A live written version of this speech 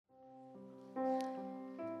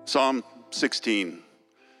Psalm 16.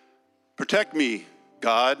 Protect me,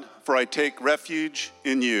 God, for I take refuge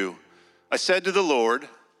in you. I said to the Lord,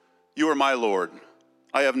 you are my Lord.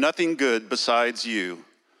 I have nothing good besides you.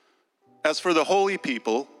 As for the holy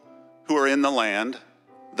people who are in the land,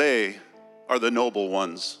 they are the noble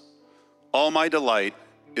ones. All my delight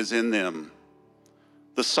is in them.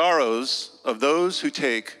 The sorrows of those who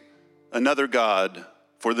take another god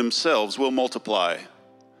for themselves will multiply.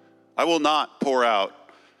 I will not pour out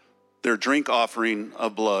their drink offering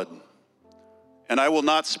of blood, and I will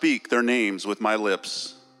not speak their names with my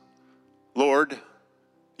lips. Lord,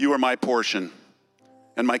 you are my portion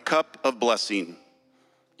and my cup of blessing.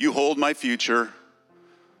 You hold my future.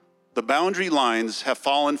 The boundary lines have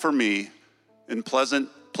fallen for me in pleasant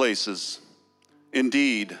places.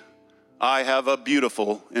 Indeed, I have a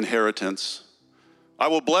beautiful inheritance. I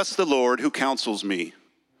will bless the Lord who counsels me,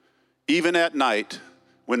 even at night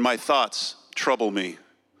when my thoughts trouble me.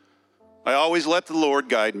 I always let the Lord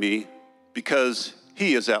guide me because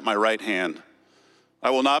he is at my right hand.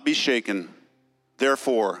 I will not be shaken.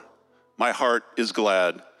 Therefore, my heart is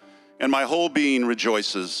glad, and my whole being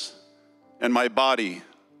rejoices, and my body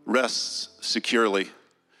rests securely.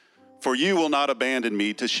 For you will not abandon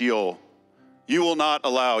me to Sheol. You will not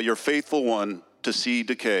allow your faithful one to see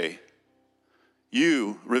decay.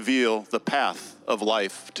 You reveal the path of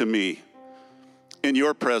life to me. In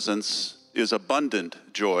your presence is abundant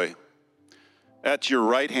joy. At your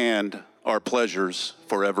right hand are pleasures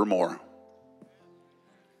forevermore.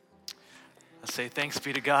 Let's say thanks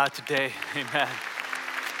be to God today, amen,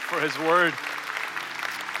 for his word.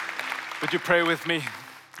 Would you pray with me?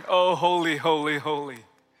 Oh, holy, holy, holy.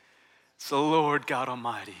 It's the Lord God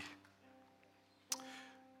Almighty.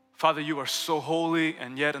 Father, you are so holy,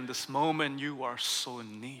 and yet in this moment you are so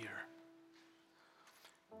near.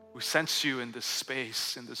 We sense you in this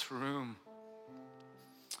space, in this room.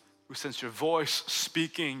 We sense your voice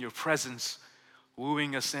speaking, your presence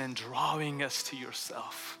wooing us in, drawing us to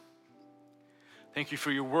yourself. Thank you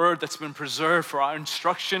for your word that's been preserved for our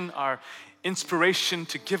instruction, our inspiration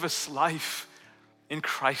to give us life in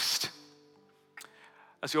Christ.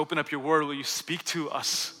 As you open up your word, will you speak to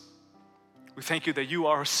us? We thank you that you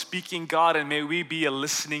are a speaking God, and may we be a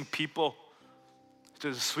listening people to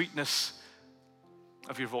the sweetness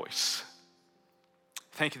of your voice.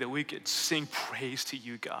 Thank you that we could sing praise to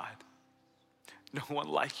you, God. No one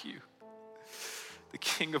like you, the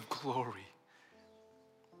King of glory.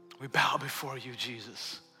 We bow before you,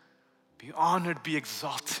 Jesus. Be honored, be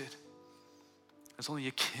exalted, as only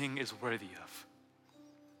a king is worthy of.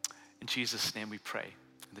 In Jesus' name we pray.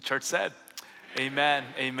 And the church said, amen,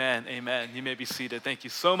 amen, amen. You may be seated. Thank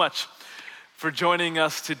you so much for joining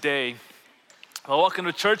us today. Well, welcome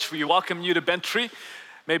to church. We welcome you to Bentry.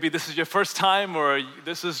 Maybe this is your first time, or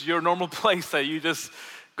this is your normal place that you just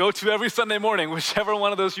go to every Sunday morning. Whichever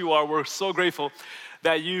one of those you are, we're so grateful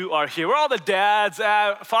that you are here. We're all the dads.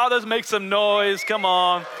 Fathers, make some noise. Come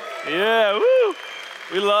on. Yeah, woo.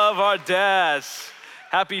 We love our dads.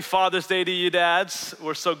 Happy Father's Day to you, dads.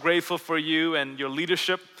 We're so grateful for you and your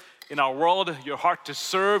leadership in our world, your heart to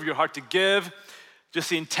serve, your heart to give, just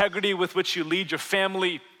the integrity with which you lead your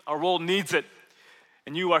family. Our world needs it.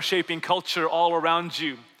 And you are shaping culture all around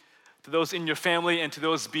you. To those in your family and to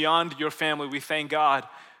those beyond your family, we thank God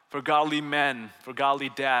for godly men, for godly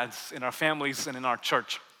dads in our families and in our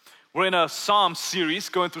church. We're in a Psalm series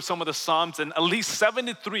going through some of the Psalms, and at least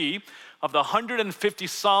 73 of the 150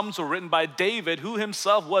 Psalms were written by David, who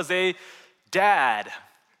himself was a dad.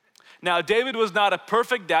 Now, David was not a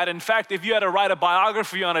perfect dad. In fact, if you had to write a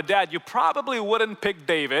biography on a dad, you probably wouldn't pick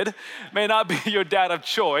David. May not be your dad of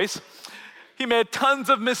choice. He made tons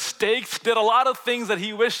of mistakes, did a lot of things that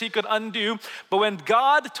he wished he could undo. But when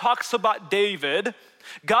God talks about David,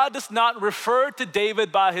 God does not refer to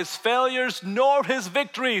David by his failures nor his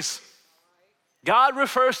victories. God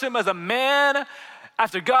refers to him as a man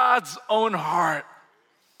after God's own heart.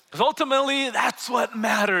 Because ultimately, that's what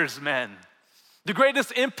matters, men. The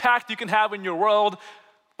greatest impact you can have in your world,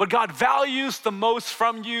 what God values the most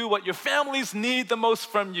from you, what your families need the most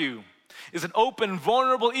from you, is an open,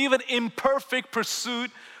 vulnerable, even imperfect pursuit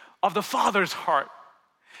of the Father's heart.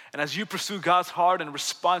 And as you pursue God's heart in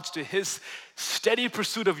response to his steady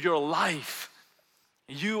pursuit of your life,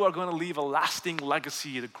 you are going to leave a lasting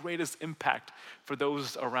legacy, the greatest impact for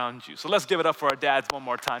those around you. So let's give it up for our dads one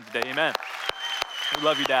more time today. Amen. We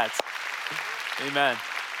love you, dads. Amen.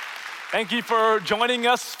 Thank you for joining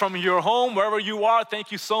us from your home, wherever you are.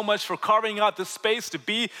 Thank you so much for carving out this space to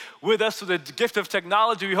be with us with the gift of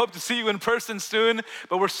technology. We hope to see you in person soon,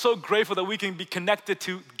 but we're so grateful that we can be connected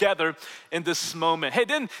together in this moment. Hey,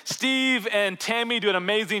 didn't Steve and Tammy do an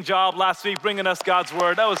amazing job last week bringing us God's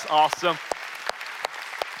word? That was awesome.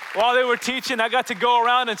 While they were teaching, I got to go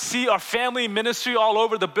around and see our family ministry all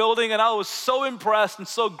over the building, and I was so impressed and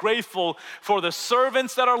so grateful for the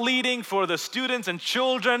servants that are leading, for the students and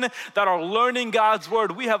children that are learning God's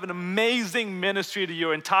word. We have an amazing ministry to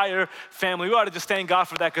your entire family. We ought to just thank God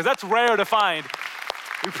for that, because that's rare to find.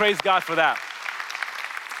 We praise God for that.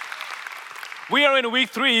 We are in week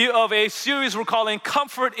 3 of a series we're calling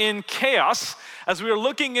Comfort in Chaos, as we are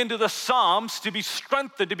looking into the Psalms to be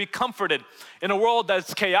strengthened, to be comforted in a world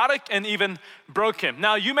that's chaotic and even broken.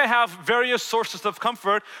 Now, you may have various sources of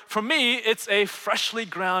comfort. For me, it's a freshly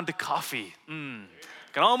ground coffee. I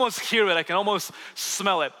can almost hear it. I can almost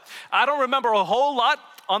smell it. I don't remember a whole lot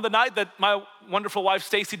on the night that my wonderful wife,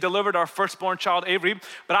 Stacy, delivered our firstborn child, Avery,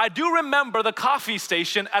 but I do remember the coffee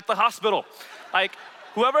station at the hospital.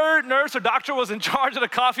 Whoever nurse or doctor was in charge of the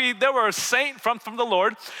coffee, they were a saint from the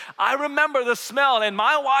Lord. I remember the smell, and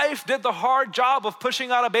my wife did the hard job of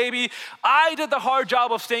pushing out a baby. I did the hard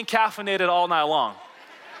job of staying caffeinated all night long.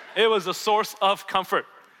 It was a source of comfort.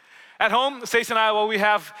 At home, Stacey and I, what we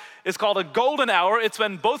have is called a golden hour. It's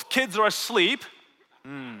when both kids are asleep.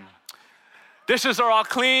 Dishes are all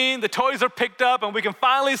clean, the toys are picked up, and we can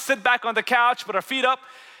finally sit back on the couch, put our feet up,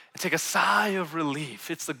 and take a sigh of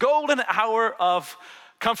relief. It's the golden hour of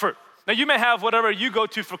comfort. Now, you may have whatever you go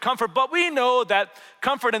to for comfort, but we know that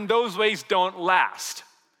comfort in those ways don't last.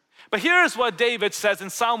 But here's what David says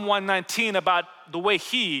in Psalm 119 about the way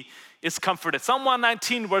he is comforted. Psalm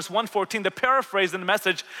 119, verse 114, the paraphrase in the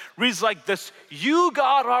Message reads like this: "You,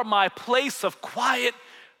 God, are my place of quiet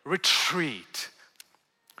retreat.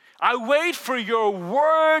 I wait for your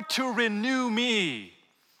word to renew me."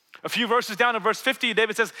 A few verses down in verse 50,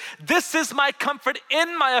 David says, "This is my comfort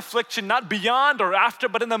in my affliction, not beyond or after,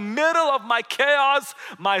 but in the middle of my chaos,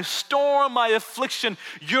 my storm, my affliction,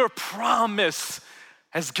 your promise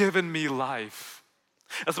has given me life."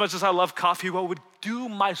 As much as I love coffee, what would do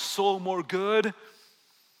my soul more good?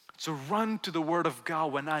 To run to the word of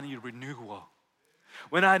God when I need renewal,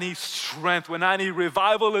 when I need strength, when I need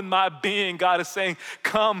revival in my being. God is saying,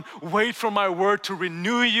 come, wait for my word to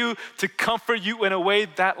renew you, to comfort you in a way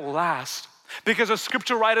that lasts. Because the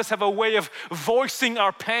scripture writers have a way of voicing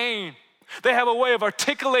our pain. They have a way of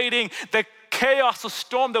articulating the chaos, the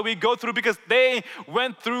storm that we go through, because they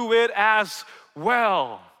went through it as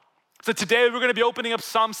well. So today we're going to be opening up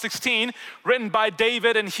Psalm 16, written by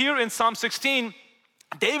David. And here in Psalm 16,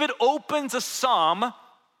 David opens a psalm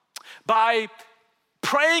by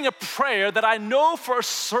praying a prayer that I know for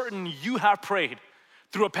certain you have prayed.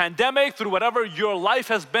 Through a pandemic, through whatever your life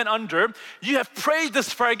has been under, you have prayed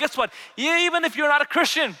this prayer. Guess what? Even if you're not a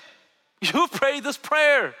Christian, you've prayed this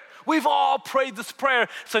prayer. We've all prayed this prayer.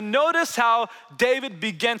 So notice how David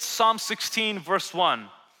begins Psalm 16, verse 1.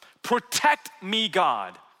 "Protect me,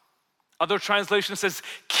 God." Other translation says,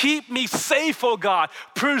 "Keep me safe, O God.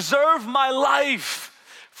 Preserve my life,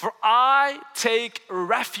 for I take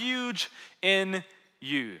refuge in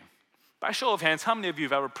you." By show of hands, how many of you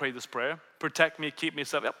have ever prayed this prayer? Protect me, keep me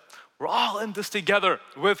safe. Yep. We're all in this together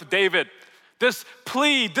with David. This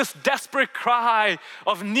plea, this desperate cry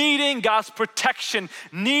of needing God's protection,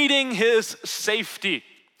 needing his safety.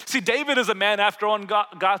 See, David is a man after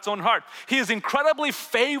God's own heart. He is incredibly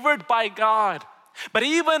favored by God. But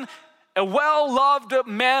even a well-loved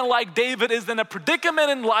man like David is in a predicament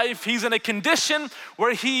in life. He's in a condition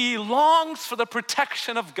where he longs for the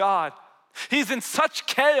protection of God. He's in such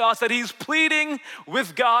chaos that he's pleading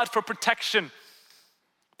with God for protection.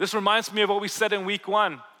 This reminds me of what we said in week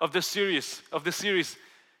 1 of this series.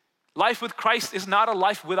 Life with Christ is not a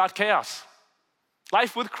life without chaos.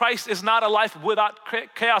 Life with Christ is not a life without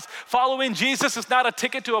chaos. Following Jesus is not a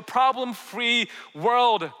ticket to a problem-free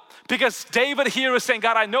world. Because David here is saying,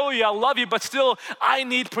 God, I know you, I love you, but still I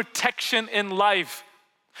need protection in life.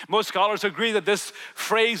 Most scholars agree that this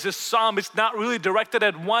phrase, this psalm, is not really directed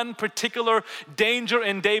at one particular danger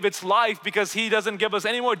in David's life, because he doesn't give us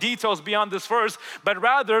any more details beyond this verse, but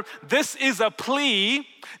rather this is a plea,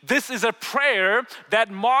 this is a prayer that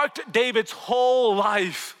marked David's whole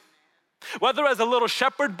life. Whether as a little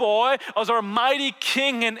shepherd boy or as a mighty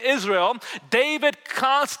king in Israel, David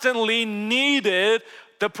constantly needed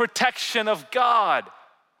the protection of God.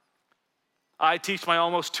 I teach my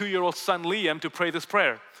almost 2-year-old son Liam to pray this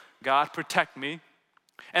prayer: God, protect me.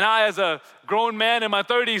 And I, as a grown man in my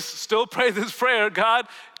 30s, still pray this prayer: God,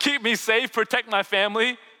 keep me safe, protect my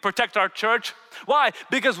family. protect our church. Why?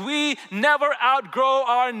 Because we never outgrow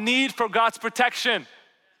our need for God's protection.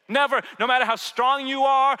 Never. No matter how strong you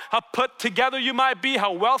are, how put together you might be,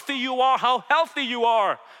 how wealthy you are, how healthy you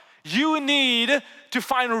are, you need to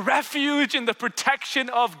find refuge in the protection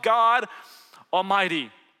of God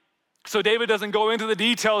Almighty. So David doesn't go into the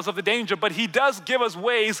details of the danger, but he does give us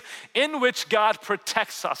ways in which God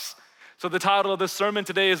protects us. So the title of this sermon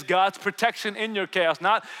today is God's protection in your chaos.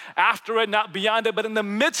 Not after it, not beyond it, but in the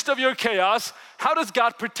midst of your chaos, how does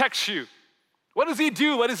God protect you? What does he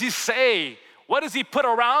do? What does he say? What does he put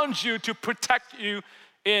around you to protect you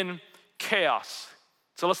in chaos?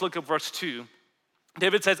 So let's look at verse 2.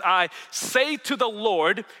 David says, I say to the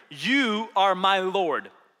Lord, you are my Lord.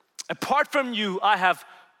 Apart from you, I have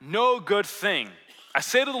no good thing. I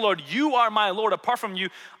say to the Lord, you are my Lord. Apart from you,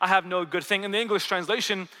 I have no good thing. In the English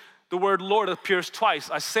translation, the word Lord appears twice.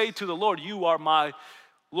 I say to the Lord, you are my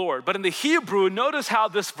Lord. But in the Hebrew, notice how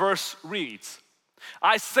this verse reads.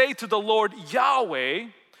 I say to the Lord, Yahweh,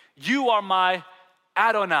 you are my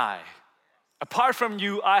Adonai. Apart from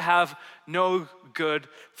you, I have no good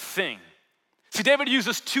thing. See, David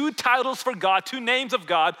uses two titles for God, two names of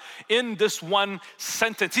God in this one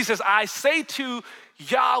sentence. He says, I say to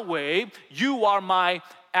Yahweh, you are my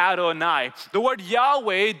Adonai. The word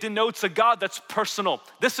Yahweh denotes a God that's personal.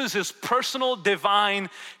 This is his personal divine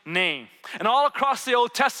name. And all across the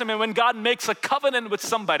Old Testament, when God makes a covenant with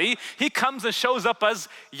somebody, he comes and shows up as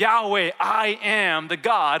Yahweh. I am the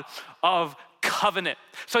God of covenant.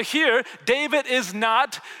 So here, David is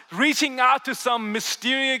not reaching out to some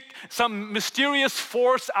mysterious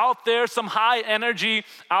force out there, some high energy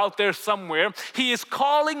out there somewhere. He is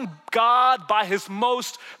calling God by his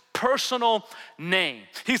most personal name.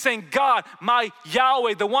 He's saying, God, my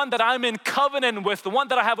Yahweh, the one that I'm in covenant with, the one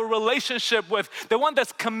that I have a relationship with, the one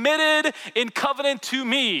that's committed in covenant to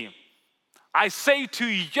me. I say to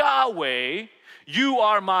Yahweh, you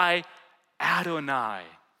are my Adonai.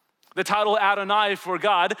 The title Adonai for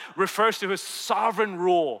God refers to his sovereign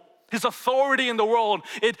rule, his authority in the world.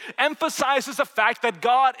 It emphasizes the fact that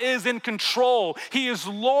God is in control. He is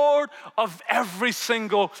Lord of every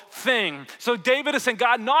single thing. So David is saying,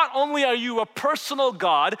 God, not only are you a personal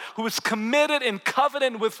God who is committed in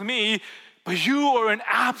covenant with me, but you are in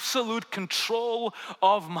absolute control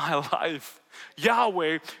of my life.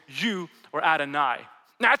 Yahweh, you are Adonai.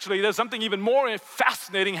 Naturally, there's something even more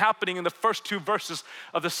fascinating happening in the first two verses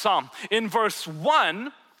of the psalm. In verse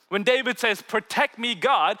 1, when David says, protect me,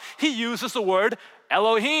 God, he uses the word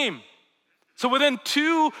Elohim. So within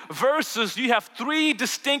two verses, you have three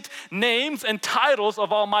distinct names and titles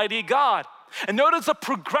of Almighty God. And notice the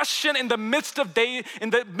progression in the midst of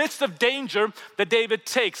danger that David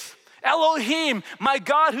takes. Elohim, my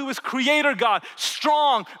God who is creator God,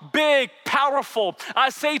 strong, big, powerful. I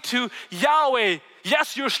say to Yahweh,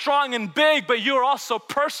 yes, you're strong and big, but you're also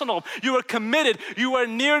personal. You are committed. You are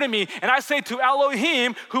near to me. And I say to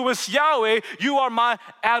Elohim, who is Yahweh, you are my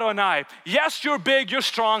Adonai. Yes, you're big, you're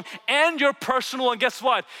strong, and you're personal. And guess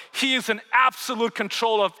what? He is in absolute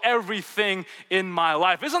control of everything in my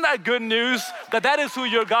life. Isn't that good news that that is who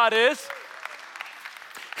your God is?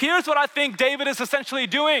 Here's what I think David is essentially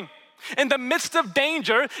doing. In the midst of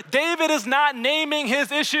danger, David is not naming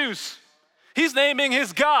his issues. He's naming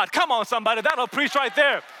his God. Come on, somebody, that'll preach right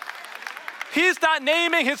there. He's not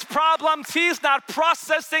naming his problems. He's not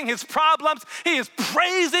processing his problems. He is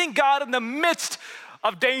praising God in the midst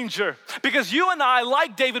of danger. Because you and I,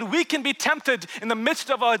 like David, we can be tempted in the midst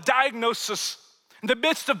of a diagnosis, in the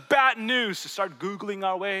midst of bad news, to start Googling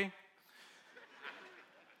our way.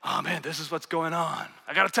 Oh man, this is what's going on.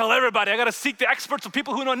 I gotta tell everybody. I gotta seek the experts of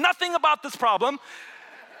people who know nothing about this problem.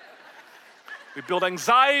 We build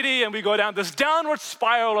anxiety and we go down this downward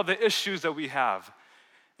spiral of the issues that we have.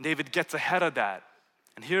 And David gets ahead of that.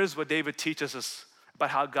 And here's what David teaches us about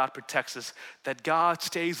how God protects us, that God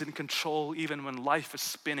stays in control even when life is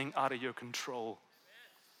spinning out of your control.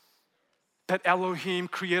 That Elohim,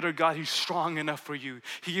 creator God, he's strong enough for you.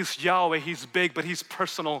 He is Yahweh, he's big, but he's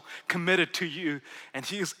personal, committed to you. And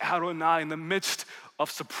he is Adonai in the midst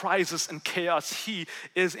of surprises and chaos. He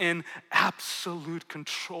is in absolute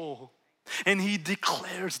control. And he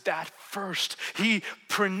declares that first. He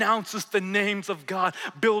pronounces the names of God,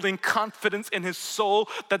 building confidence in his soul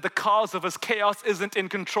that the cause of his chaos isn't in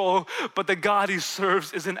control, but the God he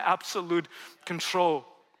serves is in absolute control.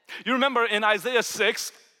 You remember in Isaiah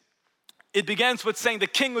 6, it begins with saying the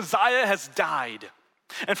King Uzziah has died.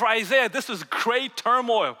 And for Isaiah, this is great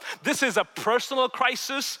turmoil. This is a personal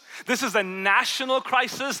crisis. This is a national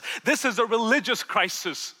crisis. This is a religious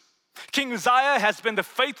crisis. King Uzziah has been the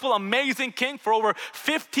faithful, amazing king for over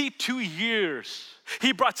 52 years.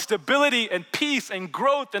 He brought stability and peace and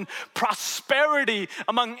growth and prosperity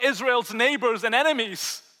among Israel's neighbors and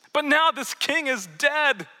enemies. But now this king is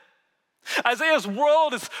dead. Isaiah's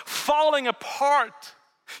world is falling apart.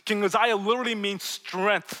 King Uzziah literally means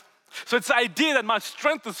strength. So it's the idea that my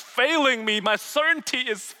strength is failing me, my certainty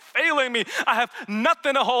is failing me. I have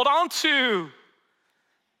nothing to hold on to.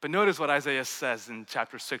 But notice what Isaiah says in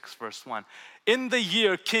chapter 6, verse 1. In the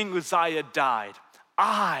year King Uzziah died,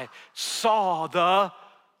 I saw the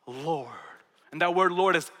Lord. And that word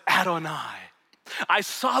Lord is Adonai. I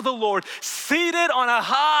saw the Lord seated on a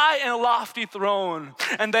high and lofty throne,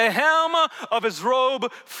 and the hem of his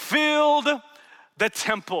robe filled the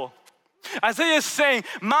temple. Isaiah is saying,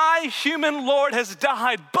 my human Lord has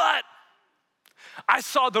died, but I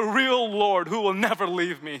saw the real Lord who will never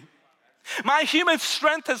leave me. My human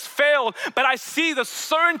strength has failed, but I see the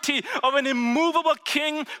certainty of an immovable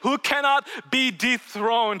king who cannot be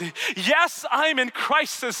dethroned. Yes, I'm in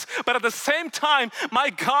crisis, but at the same time,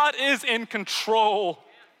 my God is in control.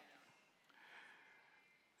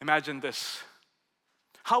 Imagine this.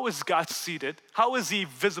 How is God seated? How is he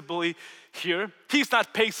visibly here? He's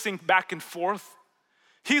not pacing back and forth.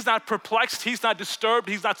 He's not perplexed, he's not disturbed,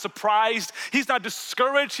 he's not surprised, he's not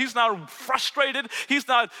discouraged, he's not frustrated, he's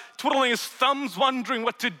not twiddling his thumbs wondering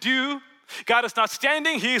what to do. God is not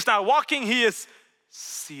standing, he is not walking, he is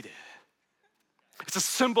seated. It's a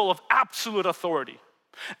symbol of absolute authority,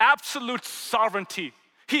 absolute sovereignty.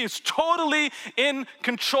 He is totally in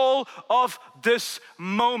control of this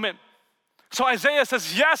moment. So Isaiah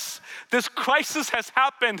says, yes, this crisis has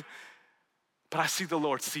happened, but I see the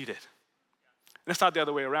Lord seated. It's not the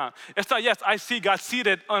other way around. It's not, yes, I see God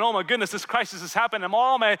seated, and oh my goodness, this crisis has happened, and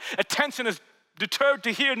all my attention is deterred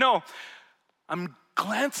to here. No, I'm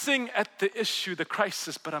glancing at the issue, the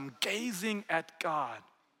crisis, but I'm gazing at God.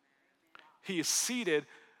 He is seated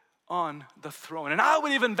on the throne. And I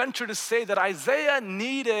would even venture to say that Isaiah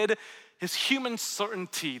needed his human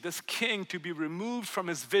certainty, this king, to be removed from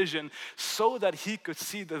his vision so that he could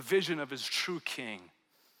see the vision of his true king.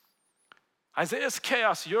 Isaiah's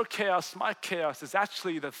chaos, your chaos, my chaos is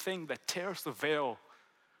actually the thing that tears the veil,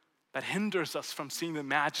 that hinders us from seeing the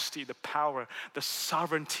majesty, the power, the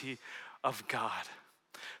sovereignty of God.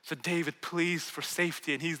 So David pleads for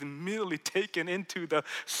safety, and he's immediately taken into the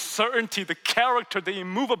certainty, the character, the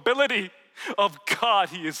immovability of God.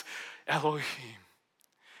 He is Elohim,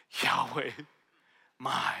 Yahweh,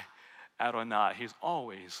 my Adonai. He's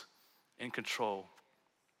always in control.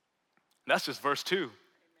 And that's just verse 2.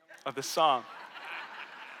 Of the song.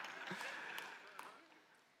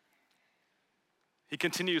 He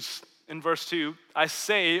continues in verse 2, I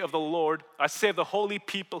say of the Lord, I say of the holy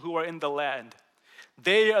people who are in the land,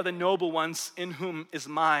 they are the noble ones in whom is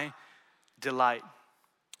my delight.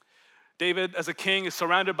 David, as a king, is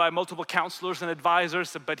surrounded by multiple counselors and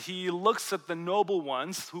advisors, but he looks at the noble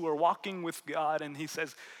ones who are walking with God and he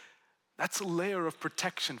says, that's a layer of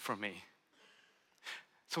protection for me.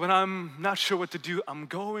 So when I'm not sure what to do, I'm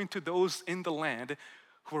going to those in the land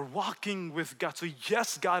who are walking with God. So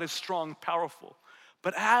yes, God is strong, powerful.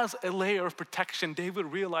 But as a layer of protection, David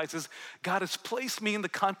realizes God has placed me in the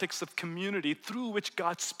context of community through which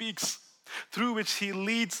God speaks, through which he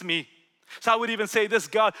leads me. So I would even say this,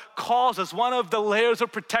 God calls us, one of the layers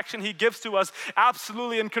of protection he gives to us,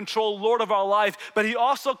 absolutely in control, Lord of our life, but he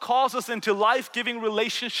also calls us into life-giving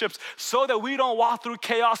relationships so that we don't walk through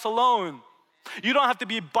chaos alone. You don't have to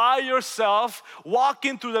be by yourself,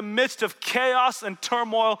 walking through the midst of chaos and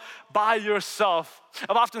turmoil by yourself.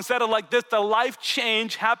 I've often said it like this, the life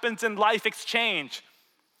change happens in life exchange.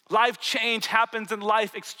 Life change happens in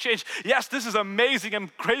life exchange. Yes, this is amazing.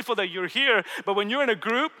 I'm grateful that you're here, but when you're in a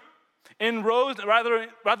group, in rows,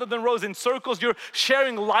 rather than rows, in circles, you're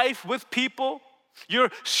sharing life with people.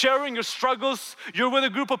 You're sharing your struggles. You're with a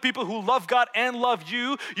group of people who love God and love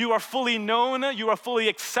you. You are fully known. You are fully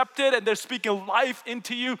accepted, and they're speaking life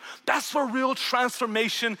into you. That's where real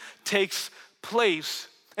transformation takes place.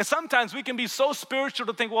 And sometimes we can be so spiritual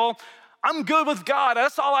to think, well, I'm good with God.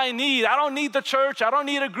 That's all I need. I don't need the church. I don't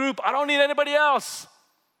need a group. I don't need anybody else.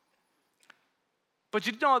 But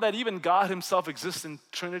you know that even God himself exists in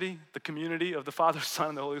Trinity, the community of the Father, Son,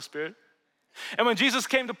 and the Holy Spirit? And when Jesus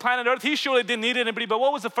came to planet Earth, he surely didn't need anybody, but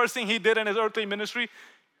what was the first thing he did in his earthly ministry?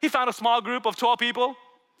 He found a small group of 12 people.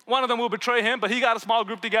 One of them will betray him, but he got a small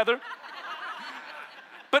group together.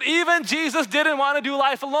 But even Jesus didn't want to do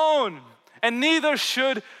life alone, and neither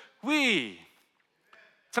should we.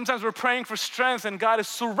 Sometimes we're praying for strength, and God has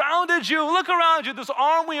surrounded you. Look around you, this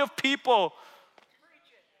army of people.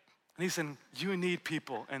 And he's saying, you need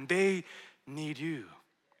people, and they need you.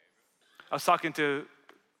 I was talking to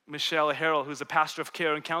Michelle Harrell, who's a pastor of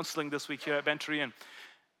care and counseling this week here at Ventry, and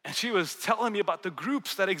she was telling me about the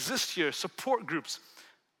groups that exist here, support groups.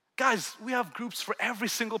 Guys, we have groups for every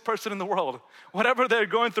single person in the world, whatever they're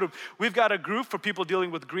going through. We've got a group for people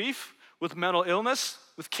dealing with grief, with mental illness,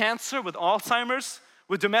 with cancer, with Alzheimer's,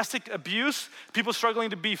 with domestic abuse, people struggling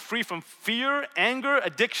to be free from fear, anger,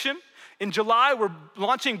 addiction. In July, we're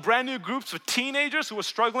launching brand new groups for teenagers who are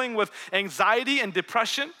struggling with anxiety and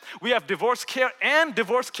depression. We have divorce care and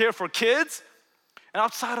divorce care for kids. And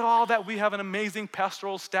outside of all that, we have an amazing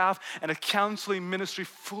pastoral staff and a counseling ministry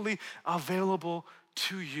fully available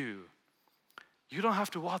to you. You don't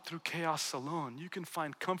have to walk through chaos alone. You can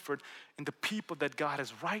find comfort in the people that God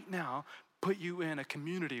has right now put you in a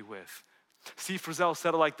community with. Steve Frizzell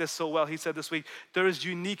said it like this so well. He said this week, there is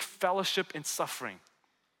unique fellowship in suffering.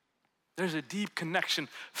 There's a deep connection,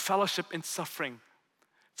 fellowship in suffering.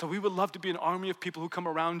 So we would love to be an army of people who come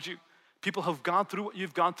around you, people who have gone through what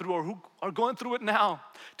you've gone through or who are going through it now,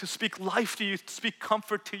 to speak life to you, to speak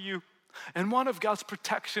comfort to you. And one of God's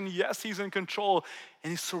protection, yes, He's in control,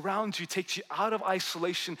 and He surrounds you, takes you out of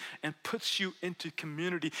isolation, and puts you into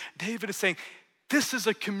community. David is saying, this is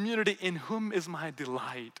a community in whom is my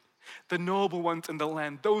delight. The noble ones in the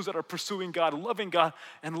land, those that are pursuing God,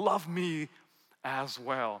 and love me as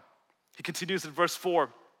well. He continues in verse 4.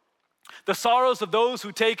 The sorrows of those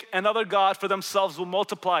who take another god for themselves will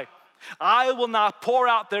multiply. I will not pour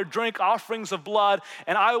out their drink offerings of blood,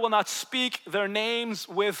 and I will not speak their names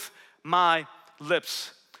with my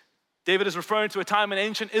lips. David is referring to a time in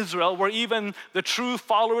ancient Israel where even the true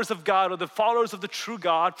followers of God, or the followers of the true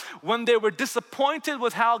God, when they were disappointed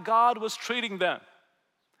with how God was treating them,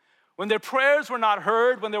 when their prayers were not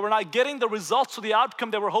heard, when they were not getting the results or the outcome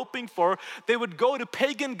they were hoping for, they would go to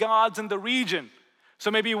pagan gods in the region. So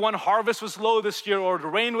maybe one harvest was low this year or the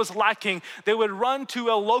rain was lacking. They would run to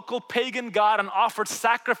a local pagan god and offer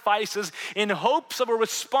sacrifices in hopes of a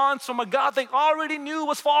response from a god they already knew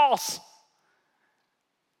was false.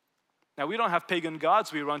 Now, we don't have pagan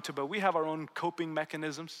gods we run to, but we have our own coping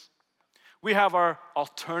mechanisms. We have our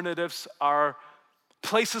alternatives, our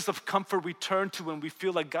places of comfort we turn to when we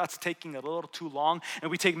feel like God's taking a little too long, and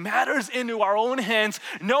we take matters into our own hands,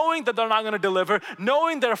 knowing that they're not going to deliver,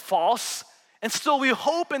 knowing they're false, and still we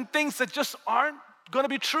hope in things that just aren't going to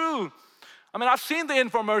be true. I mean, I've seen the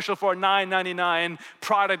infomercial for a $9.99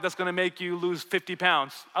 product that's going to make you lose 50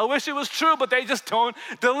 pounds. I wish it was true, but they just don't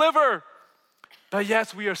deliver. But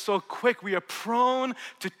yes, we are so quick, we are prone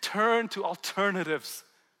to turn to alternatives.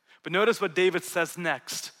 But notice what David says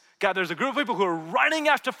next. God, there's a group of people who are running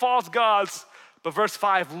after false gods. But verse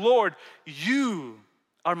 5, Lord, you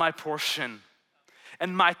are my portion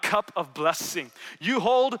and my cup of blessing. You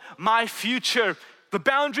hold my future. The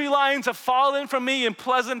boundary lines have fallen from me in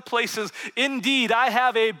pleasant places. Indeed, I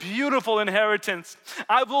have a beautiful inheritance.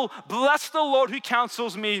 I will bless the Lord who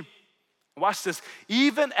counsels me. Watch this.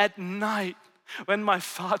 Even at night, when my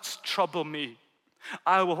thoughts trouble me,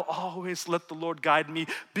 I will always let the Lord guide me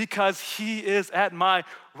because He is at my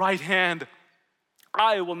right hand.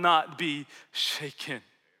 I will not be shaken.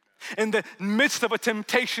 In the midst of a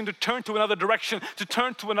temptation to turn to another direction, to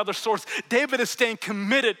turn to another source, David is staying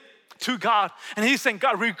committed to God. And he's saying,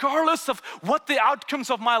 God, regardless of what the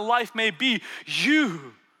outcomes of my life may be,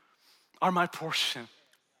 you are my portion.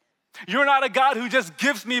 You're not a God who just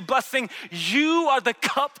gives me blessing. You are the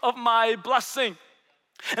cup of my blessing.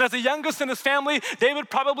 And as the youngest in his family, David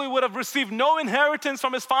probably would have received no inheritance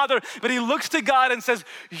from his father, but he looks to God and says,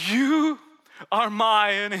 you are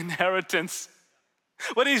my inheritance.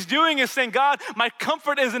 What he's doing is saying, God, my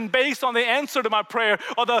comfort isn't based on the answer to my prayer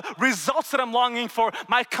or the results that I'm longing for.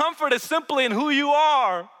 My comfort is simply in who you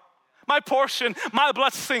are, my portion, my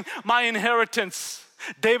blessing, my inheritance.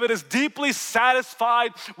 David is deeply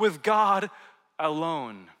satisfied with God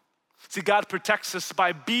alone. See, God protects us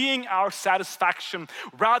by being our satisfaction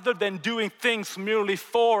rather than doing things merely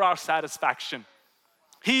for our satisfaction.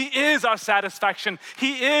 He is our satisfaction.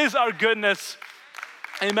 He is our goodness.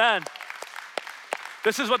 Amen.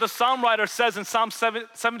 This is what the psalm writer says in Psalm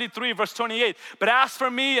 73, verse 28. But as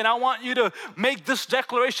for me, and I want you to make this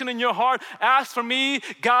declaration in your heart, as for me,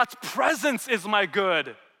 God's presence is my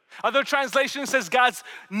good. Other translation says God's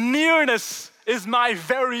nearness is my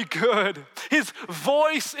very good. His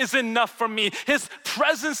voice is enough for me. His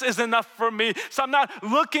presence is enough for me. So I'm not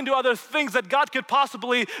looking to other things that God could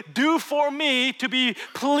possibly do for me to be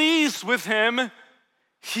pleased with Him.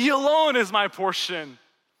 He alone is my portion.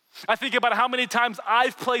 I think about how many times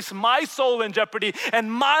I've placed my soul in jeopardy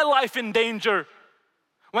and my life in danger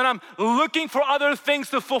when I'm looking for other things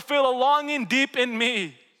to fulfill a longing deep in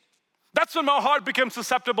me. That's when my heart becomes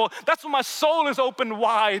susceptible. That's when my soul is opened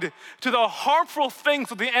wide to the harmful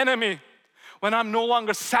things of the enemy. When I'm no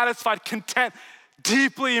longer satisfied, content,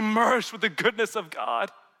 deeply immersed with the goodness of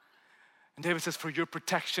God. And David says, for your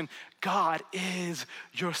protection, God is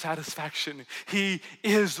your satisfaction. He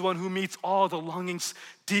is the one who meets all the longings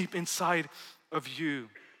deep inside of you.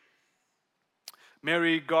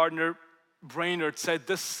 Mary Gardner Brainerd said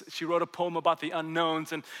this. She wrote a poem about the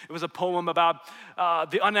unknowns, and it was a poem about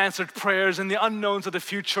the unanswered prayers and the unknowns of the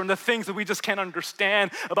future and the things that we just can't understand,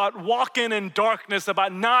 about walking in darkness,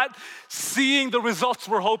 about not seeing the results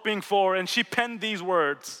we're hoping for. And she penned these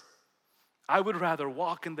words: I would rather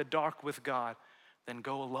walk in the dark with God than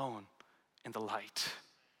go alone in the light.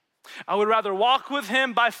 I would rather walk with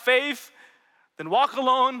him by faith than walk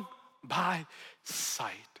alone by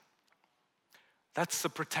sight. That's the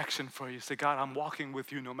protection for you. Say, God, I'm walking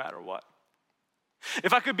with you no matter what.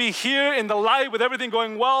 If I could be here in the light with everything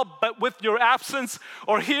going well, but with your absence,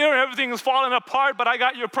 or here everything is falling apart, but I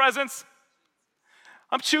got your presence,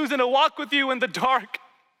 I'm choosing to walk with you in the dark.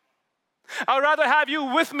 I'd rather have you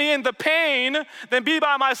with me in the pain than be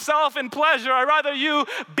by myself in pleasure. I'd rather you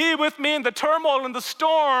be with me in the turmoil and the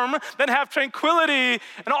storm than have tranquility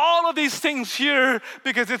and all of these things here,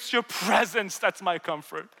 because it's your presence that's my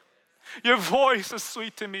comfort. Your voice is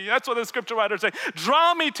sweet to me. That's what the scripture writers say.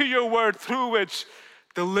 Draw me to your word, through which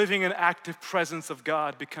the living and active presence of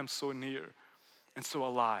God becomes so near and so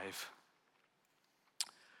alive.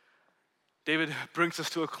 David brings us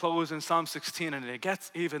to a close in Psalm 16, and it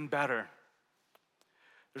gets even better.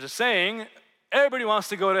 There's a saying, everybody wants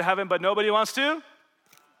to go to heaven, but nobody wants to?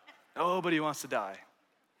 Nobody wants to die.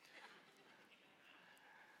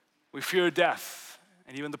 We fear death.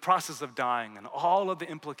 And even the process of dying and all of the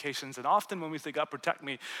implications. And often when we say, God, protect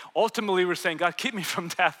me, ultimately we're saying, God, keep me from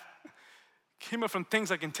death. Keep me from things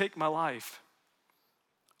that can take my life.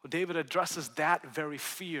 Well, David addresses that very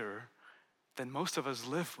fear that most of us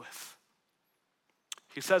live with.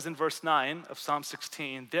 He says in verse 9 of Psalm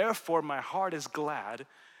 16, therefore my heart is glad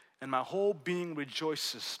and my whole being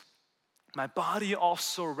rejoices. My body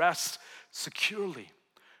also rests securely,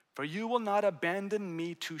 for you will not abandon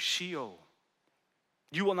me to Sheol.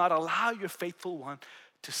 You will not allow your faithful one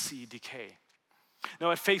to see decay.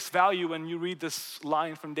 Now, at face value, when you read this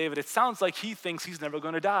line from David, it sounds like he thinks he's never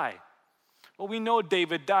going to die. Well, we know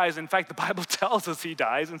David dies. In fact, the Bible tells us he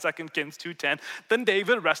dies in 2 Kings 2:10. Then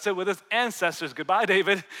David rested with his ancestors. Goodbye,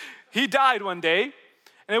 David. He died one day.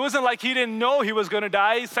 And it wasn't like he didn't know he was going to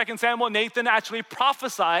die. 2 Samuel, Nathan actually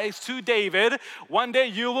prophesies to David, one day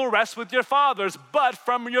you will rest with your fathers, but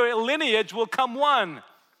from your lineage will come one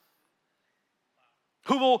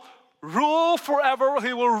who will rule forever,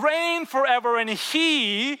 he will reign forever, and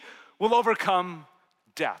he will overcome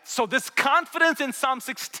death. So this confidence in Psalm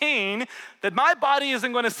 16 that my body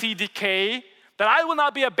isn't going to see decay, that I will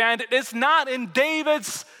not be abandoned, is not in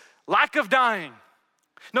David's lack of dying.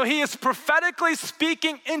 No, he is prophetically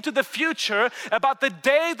speaking into the future about the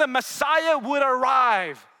day the Messiah would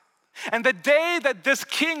arrive. And the day that this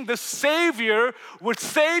king, this savior, would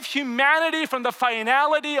save humanity from the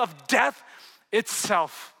finality of death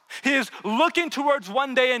itself. He is looking towards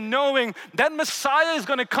one day and knowing that Messiah is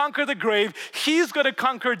going to conquer the grave. He's going to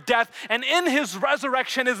conquer death. And in his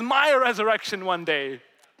resurrection is my resurrection one day.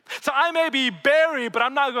 So I may be buried, but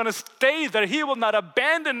I'm not going to stay there. He will not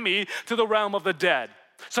abandon me to the realm of the dead.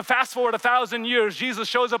 So fast forward 1,000 years, Jesus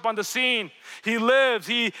shows up on the scene. He lives,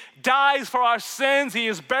 he dies for our sins. He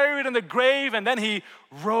is buried in the grave, and then he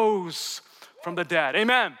rose from the dead.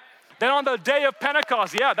 Amen. Then on the day of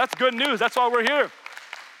Pentecost, yeah, that's good news. That's why we're here.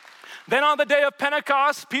 Then on the day of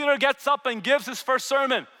Pentecost, Peter gets up and gives his first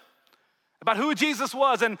sermon about who Jesus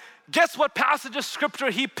was. And guess what passage of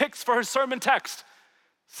scripture he picks for his sermon text?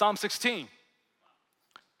 Psalm 16.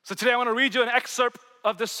 So today I want to read you an excerpt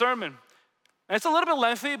of this sermon. And it's a little bit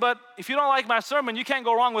lengthy, but if you don't like my sermon, you can't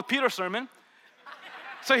go wrong with Peter's sermon.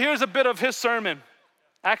 So here's a bit of his sermon.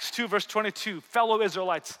 Acts 2, verse 22. Fellow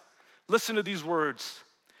Israelites, listen to these words.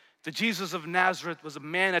 The Jesus of Nazareth was a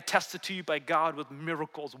man attested to you by God with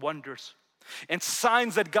miracles, wonders, and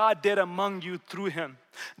signs that God did among you through him,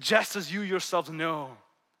 just as you yourselves know.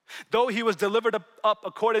 Though he was delivered up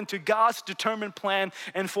according to God's determined plan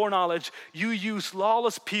and foreknowledge, you used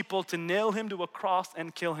lawless people to nail him to a cross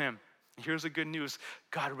and kill him. Here's the good news.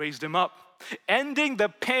 God raised him up, ending the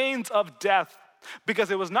pains of death,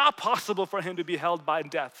 because it was not possible for him to be held by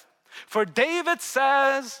death. For David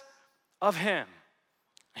says of him,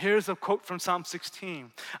 here's a quote from Psalm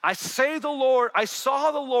 16. I saw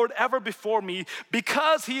the Lord ever before me,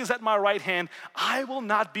 because he is at my right hand, I will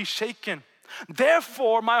not be shaken.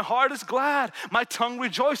 Therefore, my heart is glad, my tongue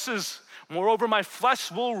rejoices. Moreover, my flesh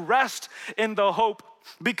will rest in the hope,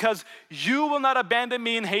 because you will not abandon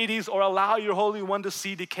me in Hades or allow your Holy One to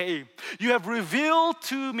see decay. You have revealed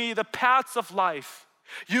to me the paths of life.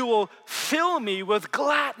 You will fill me with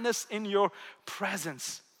gladness in your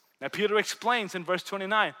presence. Now Peter explains in verse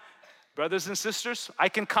 29, brothers and sisters, I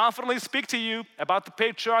can confidently speak to you about the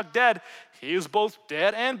patriarch dead. He is both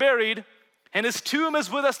dead and buried, and his tomb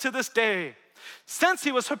is with us to this day. Since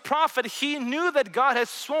he was a prophet, he knew that God had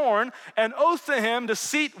sworn an oath to him to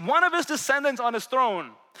seat one of his descendants on his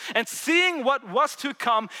throne. And seeing what was to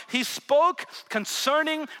come, he spoke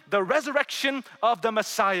concerning the resurrection of the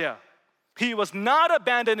Messiah. He was not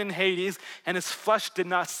abandoned in Hades, and his flesh did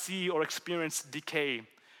not see or experience decay.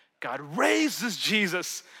 God raises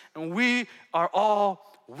Jesus, and we are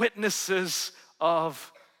all witnesses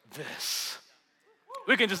of this.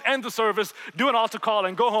 We can just end the service, do an altar call,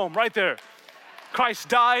 and go home right there. Christ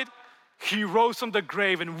died, he rose from the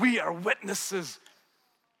grave, and we are witnesses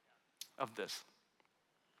of this.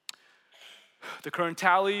 The current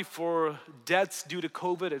tally for deaths due to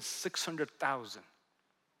COVID is 600,000.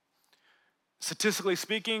 Statistically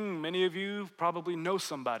speaking, many of you probably know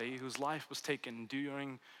somebody whose life was taken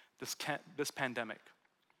during this pandemic.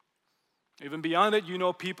 Even beyond it, you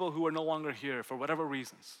know people who are no longer here for whatever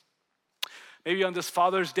reasons. Maybe on this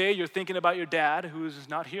Father's Day, you're thinking about your dad who is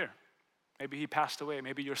not here. Maybe he passed away,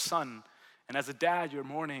 maybe your son. And as a dad, you're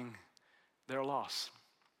mourning their loss.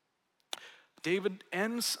 David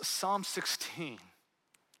ends Psalm 16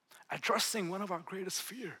 addressing one of our greatest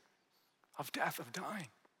fear of death, of dying.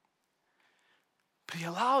 But he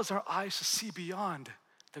allows our eyes to see beyond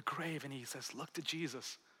the grave, and he says, look to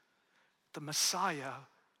Jesus, the Messiah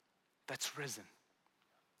that's risen.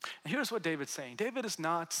 And here's what David's saying. David is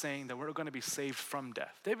not saying that we're going to be saved from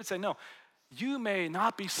death. David's saying, no, you may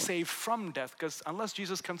not be saved from death, because unless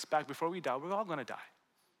Jesus comes back before we die, we're all going to die.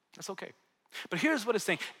 That's okay. But here's what it's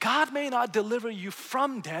saying. God may not deliver you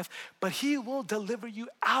from death, but he will deliver you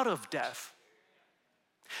out of death.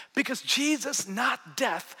 Because Jesus, not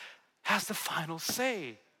death, has the final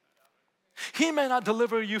say. He may not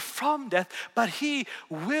deliver you from death, but he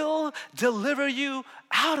will deliver you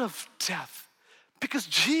out of death. Because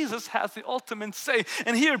Jesus has the ultimate say.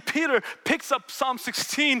 And here Peter picks up Psalm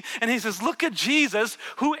 16 and he says, look at Jesus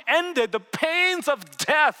who ended the pains of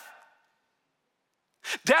death.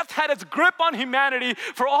 Death had its grip on humanity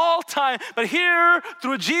for all time. But here,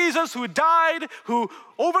 through Jesus who died, who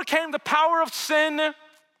overcame the power of sin,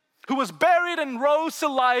 who was buried and rose to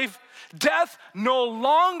life, death no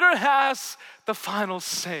longer has the final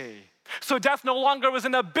say. So death no longer is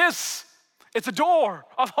an abyss. It's a door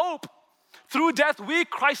of hope. Through death, we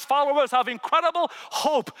Christ followers have incredible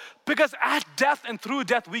hope, because at death and through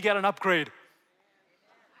death, we get an upgrade.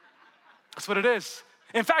 That's what it is.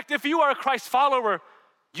 In fact, if you are a Christ follower,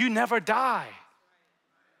 you never die.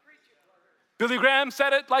 Billy Graham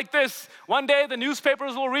said it like this: one day the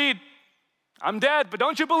newspapers will read, I'm dead, but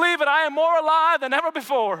don't you believe it, I am more alive than ever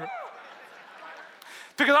before.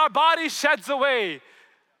 Because our body sheds away,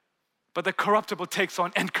 but the corruptible takes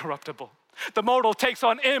on incorruptible. The mortal takes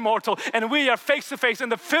on immortal, and we are face to face in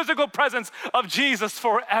the physical presence of Jesus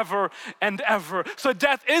forever and ever. So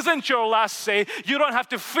death isn't your last say. You don't have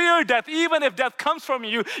to fear death. Even if death comes from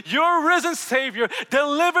you, your risen Savior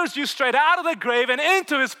delivers you straight out of the grave and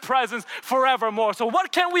into his presence forevermore. So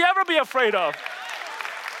what can we ever be afraid of?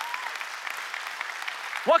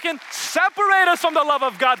 What can separate us from the love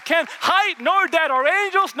of God? Can height nor depth, or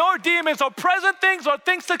angels nor demons, or present things or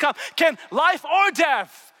things to come? Can life or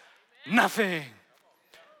death? Nothing.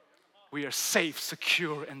 We are safe,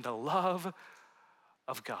 secure in the love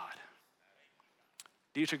of God.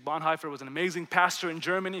 Dietrich Bonhoeffer was an amazing pastor in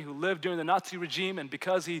Germany who lived during the Nazi regime, and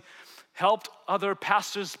because he helped other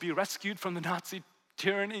pastors be rescued from the Nazi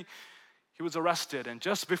tyranny, he was arrested. And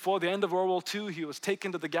just before the end of World War II, he was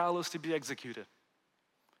taken to the gallows to be executed.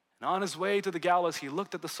 And on his way to the gallows, he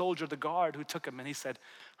looked at the soldier, the guard who took him, and he said,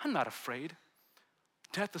 I'm not afraid.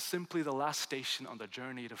 Death is simply the last station on the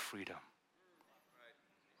journey to freedom.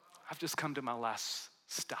 I've just come to my last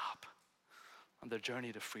stop on the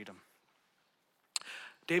journey to freedom.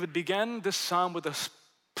 David began this psalm with a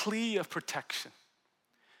plea of protection,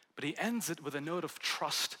 but he ends it with a note of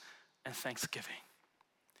trust and thanksgiving.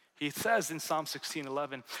 He says in Psalm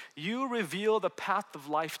 16:11, you reveal the path of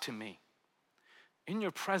life to me. In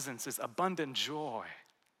your presence is abundant joy.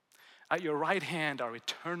 At your right hand are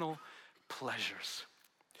eternal pleasures.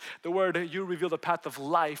 The word you reveal the path of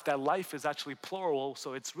life, that life is actually plural,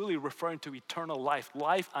 so it's really referring to eternal life,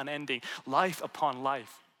 life unending, life upon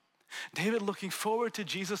life. David, looking forward to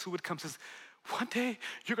Jesus who would come, says, One day,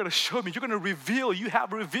 you're going to show me, you're going to reveal, you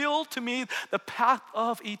have revealed to me the path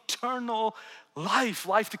of eternal life,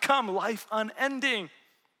 life to come, life unending.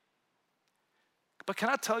 But can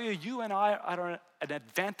I tell you, you and I are an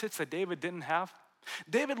advantage that David didn't have.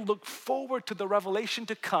 David looked forward to the revelation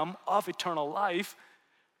to come of eternal life.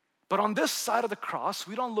 But on this side of the cross,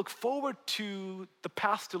 we don't look forward to the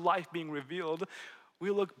path to life being revealed.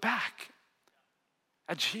 We look back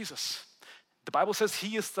at Jesus. The Bible says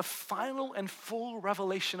he is the final and full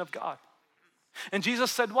revelation of God. And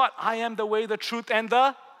Jesus said what? I am the way, the truth, and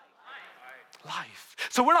the life.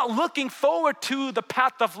 So we're not looking forward to the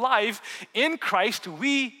path of life. In Christ,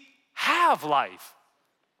 we have life.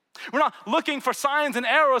 We're not looking for signs and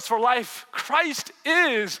arrows for life. Christ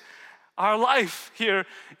is our life here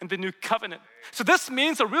in the new covenant. So this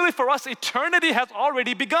means that really for us, eternity has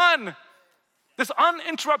already begun. This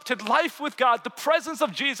uninterrupted life with God, the presence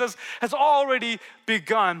of Jesus has already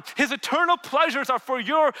begun. His eternal pleasures are for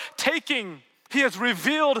your taking. He has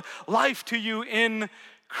revealed life to you in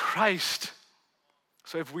Christ.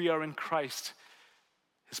 So if we are in Christ,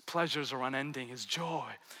 his pleasures are unending. His joy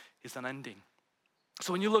is unending.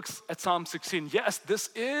 So when you look at Psalm 16, yes, this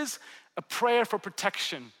is a prayer for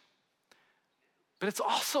protection. But it's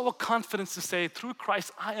also a confidence to say, through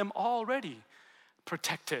Christ, I am already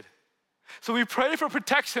protected. So we pray for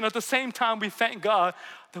protection. At the same time, we thank God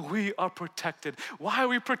that we are protected. Why are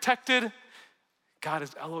we protected? God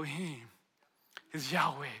is Elohim. He's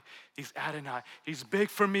Yahweh. He's Adonai. He's big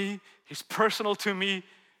for me. He's personal to me.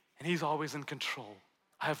 And he's always in control.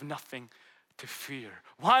 I have nothing to fear.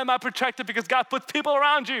 Why am I protected? Because God puts people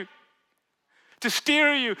around you to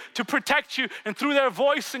steer you, to protect you, and through their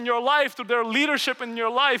voice in your life, through their leadership in your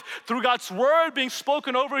life, through God's word being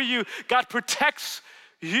spoken over you, God protects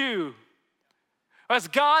you. As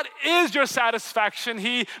God is your satisfaction,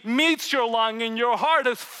 he meets your longing. Your heart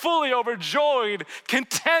is fully overjoyed,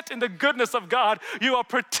 content in the goodness of God. You are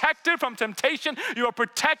protected from temptation. You are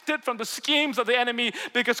protected from the schemes of the enemy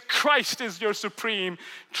because Christ is your supreme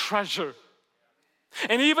treasure.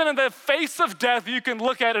 And even in the face of death, you can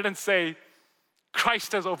look at it and say,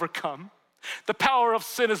 Christ has overcome. The power of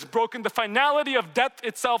sin is broken. The finality of death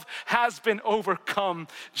itself has been overcome.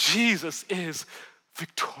 Jesus is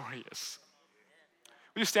victorious.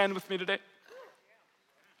 Will you stand with me today?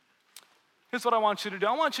 Here's what I want you to do.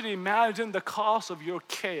 I want you to imagine the cause of your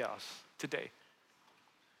chaos today.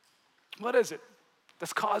 What is it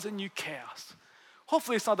that's causing you chaos?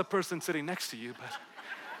 Hopefully it's not the person sitting next to you, but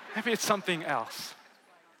maybe it's something else.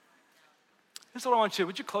 Here's what I want you to do.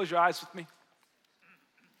 Would you close your eyes with me?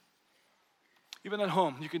 Even at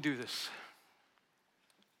home, you can do this.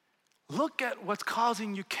 Look at what's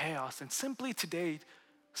causing you chaos and simply today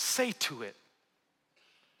say to it,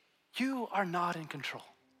 you are not in control.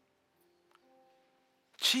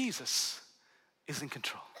 Jesus is in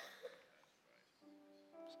control.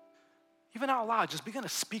 Even out loud, just begin to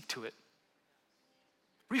speak to it.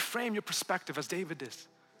 Reframe your perspective as David did.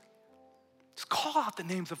 Just call out the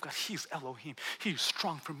names of God. He's Elohim. He is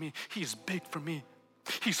strong for me. He is big for me.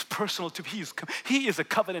 He's personal to me. He is a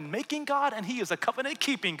covenant-making God, and he is a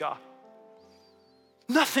covenant-keeping God.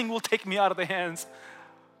 Nothing will take me out of the hands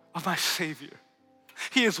of my Savior.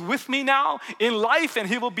 He is with me now in life, and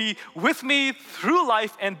he will be with me through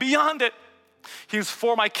life and beyond it. He's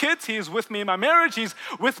for my kids. He is with me in my marriage. He's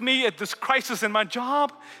with me at this crisis in my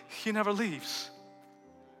job. He never leaves.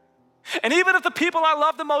 And even if the people I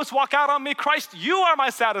love the most walk out on me, Christ, you are my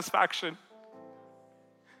satisfaction.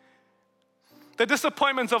 The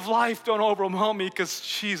disappointments of life don't overwhelm me because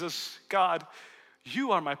Jesus, God,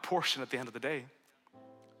 you are my portion at the end of the day.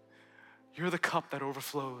 You're the cup that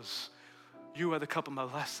overflows. You are the cup of my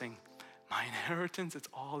blessing. My inheritance, it's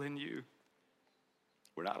all in you.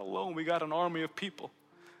 We're not alone. We got an army of people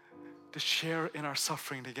to share in our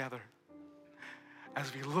suffering together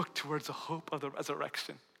as we look towards the hope of the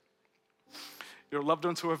resurrection. Your loved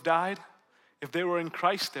ones who have died, if they were in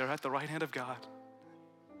Christ, they're at the right hand of God,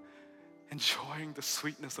 enjoying the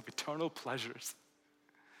sweetness of eternal pleasures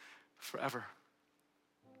forever.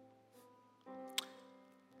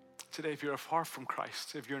 Today, if you're far from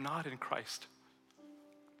Christ, if you're not in Christ,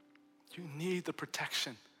 you need the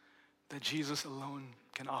protection that Jesus alone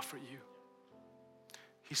can offer you.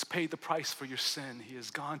 He's paid the price for your sin. He has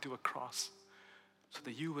gone to a cross so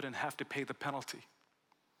that you wouldn't have to pay the penalty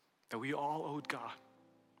that we all owed God.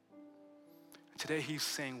 And today he's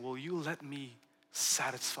saying, will you let me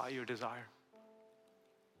satisfy your desire?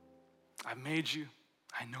 I made you.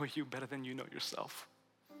 I know you better than you know yourself.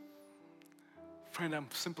 Friend, I'm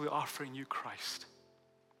simply offering you Christ,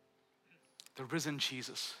 the risen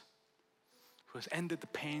Jesus, who has ended the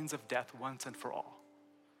pains of death once and for all.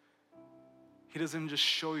 He doesn't just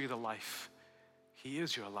show you the life. He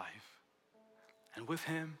is your life. And with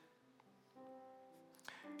him,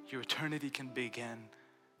 your eternity can begin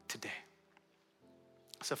today.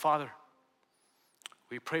 So Father,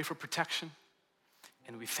 we pray for protection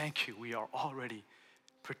and we thank you. We are already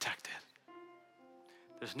protected.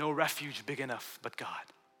 There's no refuge big enough but God.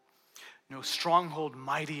 No stronghold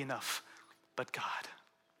mighty enough but God.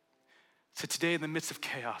 So today in the midst of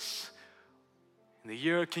chaos, in the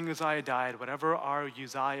year King Uzziah died, whatever our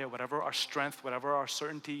Uzziah, whatever our strength, whatever our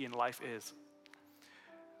certainty in life is,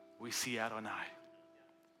 we see Adonai.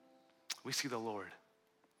 We see the Lord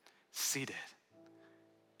seated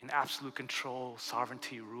in absolute control,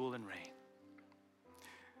 sovereignty, rule, and reign.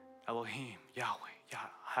 Elohim, Yahweh,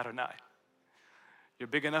 Adonai. You're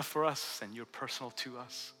big enough for us and you're personal to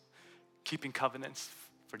us, keeping covenants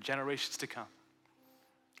for generations to come,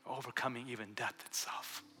 overcoming even death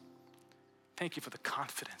itself. Thank you for the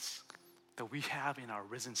confidence that we have in our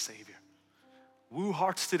risen Savior. Woo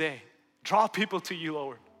hearts today. Draw people to you,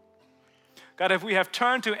 Lord. God, if we have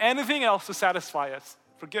turned to anything else to satisfy us,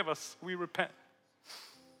 forgive us, we repent.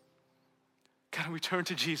 God, we turn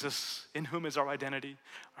to Jesus, in whom is our identity,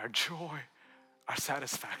 our joy, our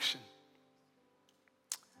satisfaction.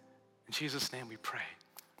 In Jesus' name we pray.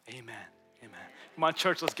 Amen. Amen. Come on,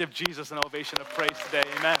 church, let's give Jesus an ovation of praise today.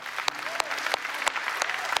 Amen.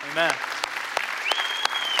 Amen.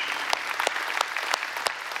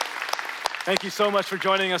 Thank you so much for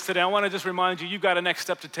joining us today. I want to just remind you, you've got a next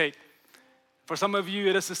step to take. For some of you,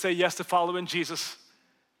 it is to say yes to following Jesus,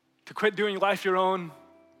 to quit doing life your own,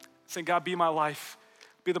 saying, God, be my life,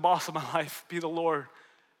 be the boss of my life, be the Lord,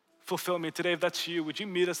 fulfill me. Today, if that's you, would you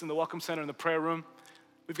meet us in the Welcome Center in the prayer room?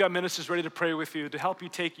 We've got ministers ready to pray with you to help you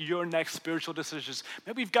take your next spiritual decisions.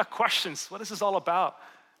 Maybe you've got questions. What is this all about?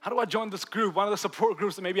 How do I join this group? One of the support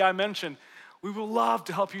groups that maybe I mentioned. We would love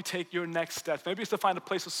to help you take your next steps. Maybe it's to find a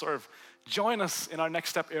place to serve. Join us in our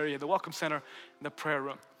next step area, the Welcome Center in the prayer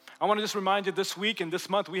room. I want to just remind you this week and this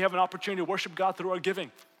month, we have an opportunity to worship God through our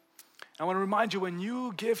giving. I want to remind you, when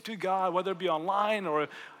you give to God, whether it be online or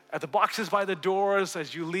at the boxes by the doors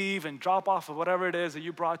as you leave and drop off of whatever it is that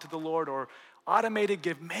you brought to the Lord, or automated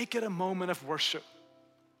give, make it a moment of worship.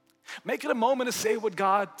 Make it a moment to say what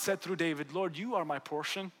God said through David. Lord, you are my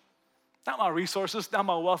portion, not my resources, not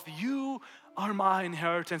my wealth. You are my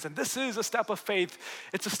inheritance. And this is a step of faith.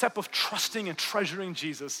 It's a step of trusting and treasuring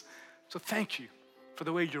Jesus. So thank you for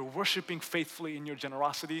the way you're worshiping faithfully in your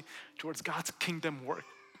generosity towards God's kingdom work.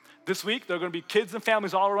 This week, there are going to be kids and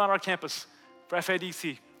families all around our campus for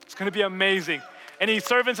FADC. It's going to be amazing. Any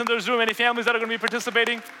servants in this room, any families that are going to be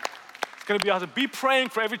participating, it's going to be awesome. Be praying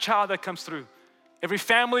for every child that comes through, every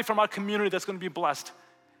family from our community that's going to be blessed.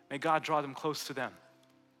 May God draw them close to them.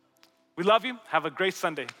 We love you. Have a great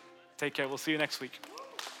Sunday. Take care. We'll see you next week.